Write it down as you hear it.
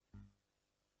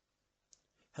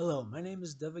Hello, my name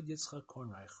is David Yitzchak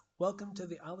Kornreich. Welcome to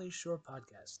the Alei Shur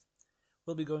podcast.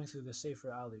 We'll be going through the Sefer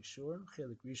Alei Shur,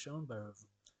 Chelik Rishon by Rav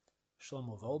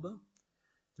Shlomo Volba.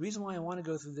 The reason why I want to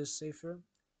go through this Sefer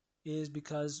is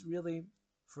because really,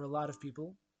 for a lot of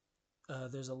people,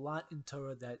 there's a lot in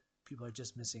Torah that people are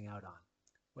just missing out on.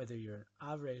 Whether you're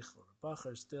an Avrech or a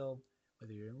Bacher still,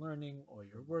 whether you're learning or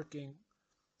you're working,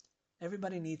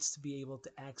 everybody needs to be able to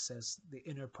access the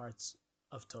inner parts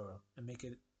of Torah and make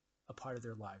it a part of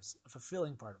their lives, a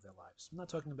fulfilling part of their lives. I'm not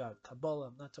talking about Kabbalah.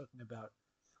 I'm not talking about,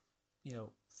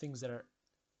 things that are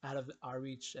out of our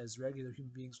reach as regular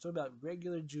human beings. I'm talking about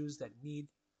regular Jews that need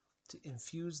to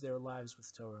infuse their lives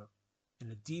with Torah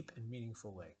in a deep and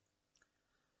meaningful way.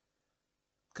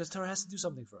 Because Torah has to do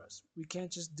something for us. We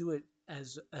can't just do it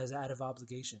as out of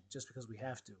obligation, just because we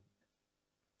have to.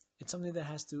 It's something that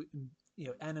has to,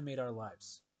 animate our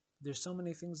lives. There's so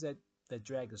many things that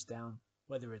drag us down,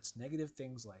 whether it's negative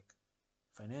things like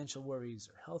financial worries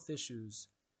or health issues,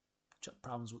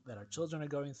 problems that our children are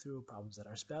going through, problems that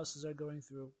our spouses are going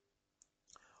through,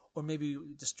 or maybe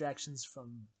distractions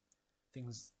from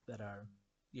things that are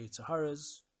Yetzer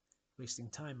Haras, wasting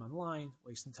time online,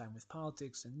 wasting time with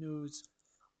politics and news,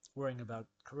 worrying about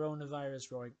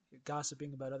coronavirus,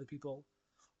 gossiping about other people,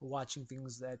 or watching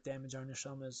things that damage our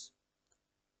neshamas.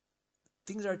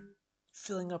 Things are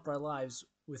filling up our lives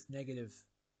with negative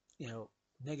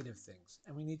things,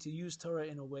 and we need to use Torah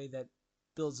in a way that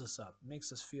builds us up,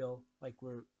 makes us feel like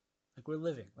we're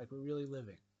living, like we're really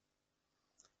living.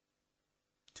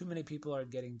 Too many people are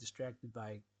getting distracted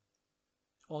by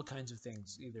all kinds of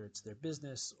things. Either it's their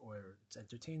business or it's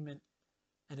entertainment,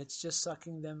 and it's just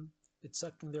sucking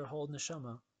their whole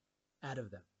neshama out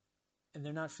of them, and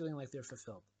they're not feeling like they're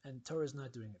fulfilled, and Torah is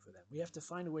not doing it for them. We have to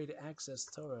find a way to access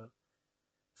Torah,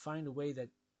 find a way that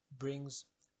brings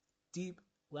deep,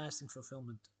 lasting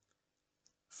fulfillment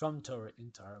from Torah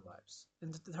into our lives.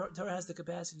 And the Torah has the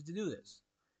capacity to do this.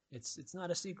 It's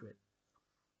not a secret.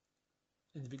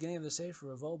 In the beginning of the Sefer,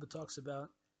 Rav Volba talks about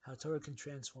how Torah can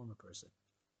transform a person.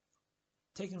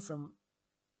 Taken from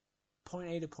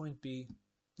point A to point B,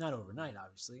 not overnight,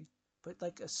 obviously, but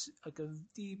like a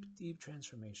deep, deep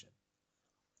transformation.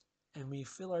 And we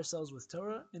fill ourselves with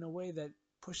Torah in a way that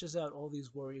pushes out all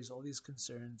these worries, all these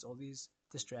concerns, all these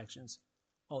distractions,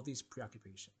 all these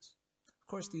preoccupations. Of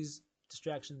course, these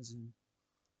distractions and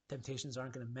temptations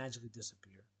aren't going to magically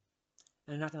disappear,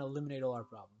 and they're not going to eliminate all our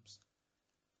problems.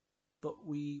 But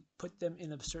we put them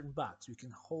in a certain box. We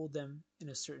can hold them in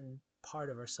a certain part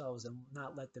of ourselves and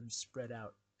not let them spread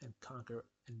out and conquer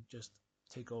and just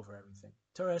take over everything.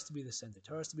 Torah has to be the center.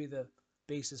 Torah has to be the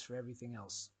basis for everything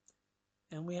else.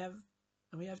 And we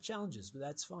have challenges, but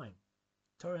that's fine.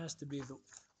 Torah has to be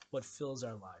what fills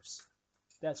our lives.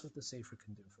 That's what the Sefer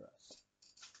can do for us.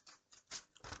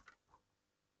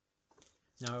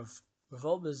 Now, Rav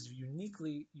Volba is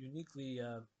uniquely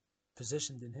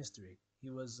positioned in history.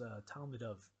 He was a Talmud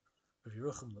of Rav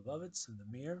Yerucham Lubavitz in the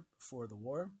Mir before the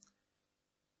war,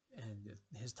 and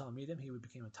his Talmidim, he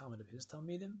became a Talmud of his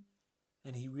Talmidim,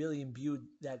 and he really imbued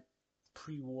that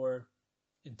pre-war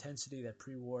intensity, that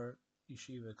pre-war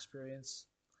yeshiva experience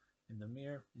in the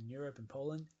Mir, in Europe, in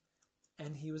Poland,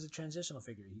 and he was a transitional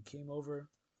figure. He came over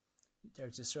to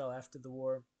Eretz Yisrael after the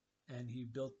war, and he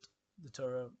built the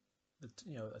Torah,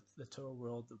 the Torah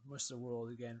world, the Mussar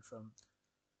world again from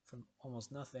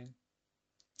almost nothing.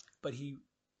 But he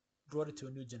brought it to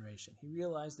a new generation. He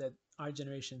realized that our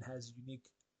generation has unique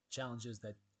challenges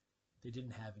that they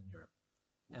didn't have in Europe,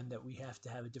 and that we have to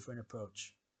have a different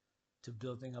approach to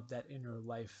building up that inner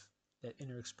life, that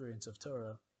inner experience of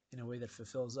Torah in a way that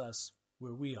fulfills us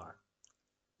where we are.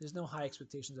 There's no high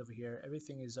expectations over here.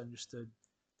 Everything is understood,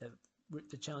 that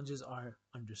the challenges are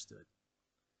understood.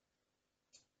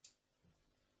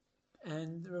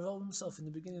 And Rav Volba himself, in the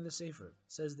beginning of the Sefer,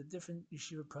 says that different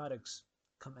yeshiva products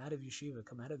come out of the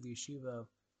yeshiva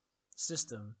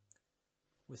system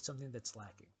with something that's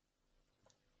lacking.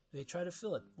 They try to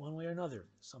fill it one way or another.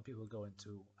 Some people go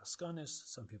into askanis,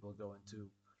 some people go into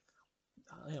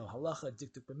halacha,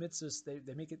 diktuk b'mitzvahs.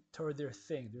 They make it Torah their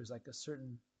thing. There's like a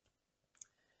certain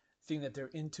thing that they're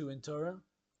into in Torah,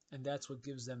 and that's what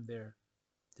gives them their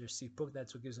sipuk.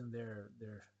 That's what gives them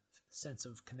their sense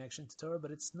of connection to Torah.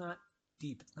 But it's not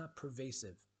deep. It's not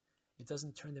pervasive. It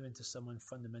doesn't turn them into someone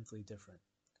fundamentally different.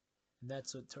 And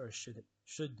that's what Torah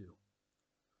should do.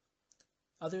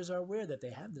 Others are aware that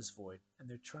they have this void, and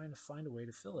they're trying to find a way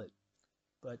to fill it.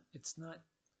 But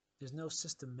there's no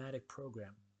systematic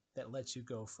program that lets you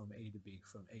go from A to B,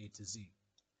 from A to Z.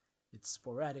 It's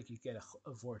sporadic. You get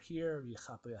a vort here, you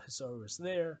chap a hisaurus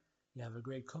there, you have a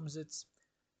great kumsitz.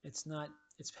 It's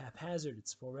haphazard,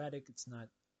 it's sporadic, it's not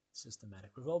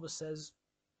systematic. Rav Volba says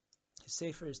His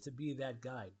Sefer is to be that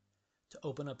guide, to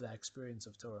open up that experience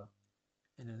of Torah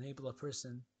and enable a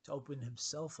person to open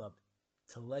himself up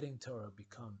to letting Torah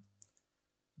become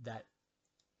that,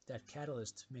 that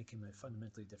catalyst to make him a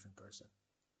fundamentally different person.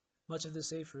 Much of the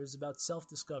Sefer is about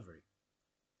self-discovery,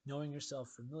 knowing yourself,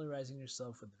 familiarizing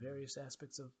yourself with the various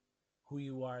aspects of who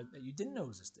you are that you didn't know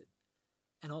existed,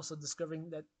 and also discovering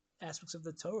that aspects of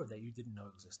the Torah that you didn't know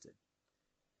existed.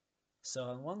 So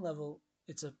on one level,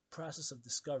 it's a process of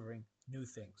discovering new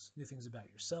things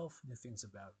about yourself, new things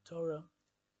about Torah.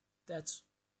 That's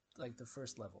like the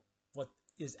first level, what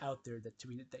is out there that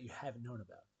you haven't known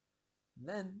about. And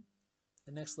then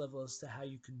the next level is to how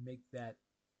you can make that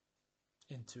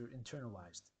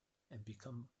internalized and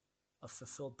become a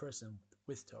fulfilled person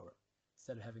with Torah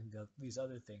instead of having these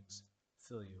other things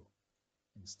fill you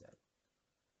instead.